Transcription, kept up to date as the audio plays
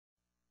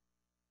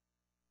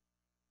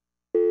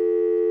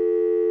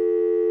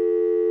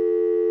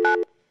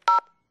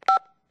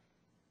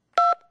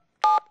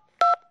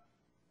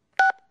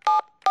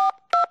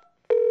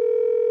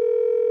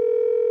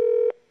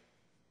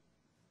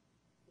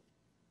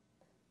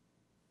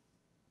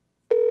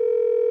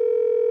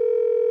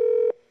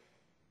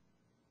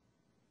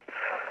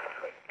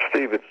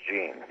believe it's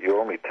Gene. You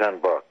owe me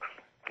 $10.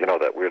 You know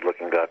that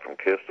weird-looking guy from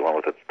Kiss, the one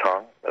with its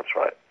tongue? That's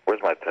right.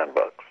 Where's my $10?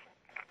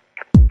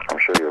 I'm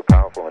sure you're a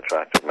powerful and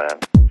attractive man.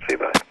 See you,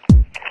 bye.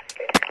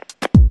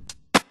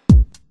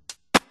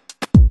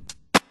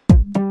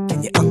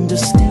 Can you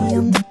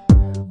understand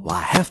why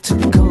I have to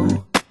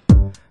go?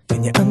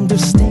 Can you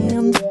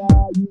understand?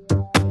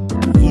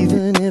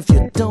 Even if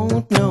you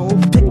don't know,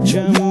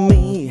 picture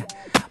me,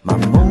 my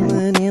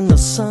moment in the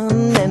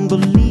sun, and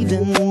believe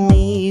in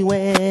me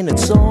when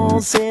it's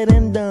all said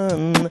and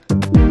done.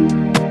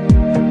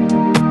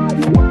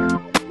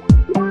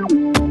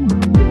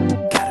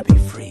 Gotta be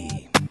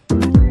free,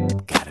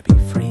 gotta be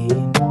free.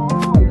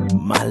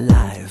 My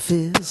life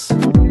is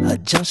a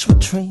Joshua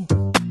tree.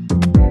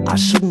 I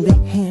shouldn't be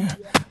here,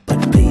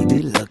 but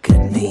baby, look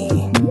at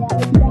me.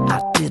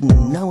 I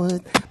didn't know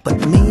it, but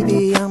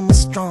maybe I'm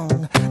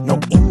strong. No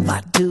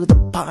invite to the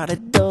party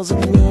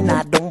doesn't mean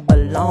I don't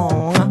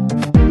belong.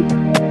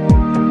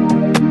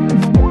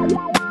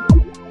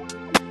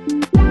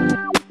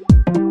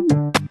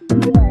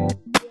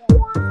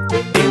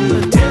 In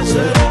the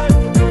desert,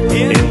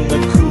 in the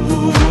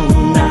cool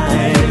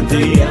night,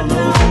 the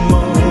yellow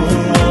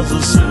moon was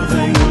a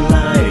soothing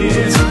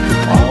light.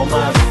 All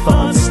my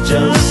thoughts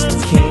just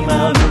came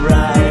out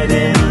right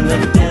in the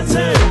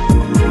desert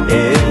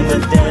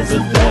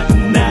that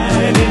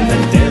night, in the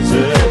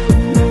desert,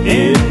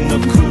 in the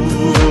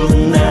cool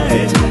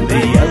night. The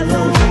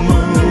yellow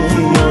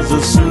moon was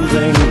a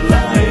soothing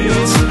light.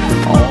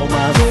 All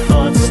my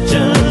thoughts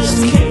just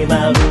came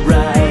out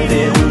right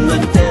in the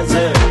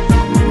desert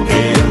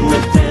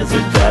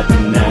that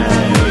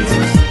night.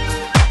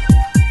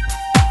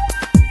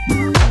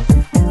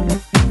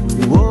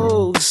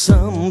 Whoa,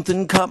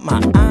 something caught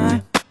my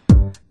eye.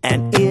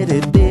 An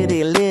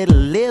itty-bitty little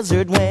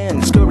lizard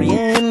went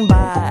scurrying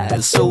by,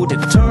 so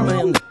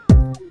determined.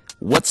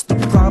 What's the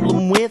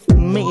problem with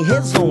me?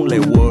 His only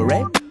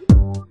worry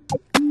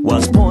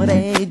was point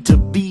A to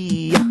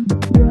B.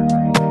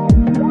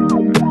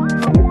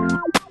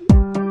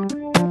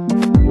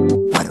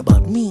 What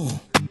about me?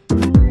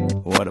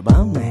 What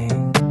about me?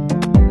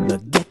 The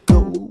gecko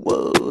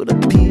would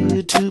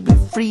appear to be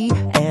free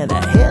and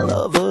a hell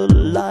of a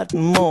lot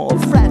more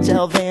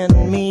fragile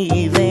than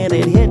me. Then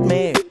it hit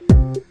me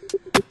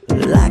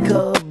like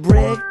a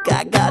brick.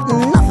 I got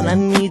nothing I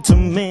need to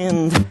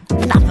mend,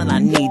 nothing I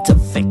need to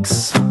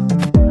fix.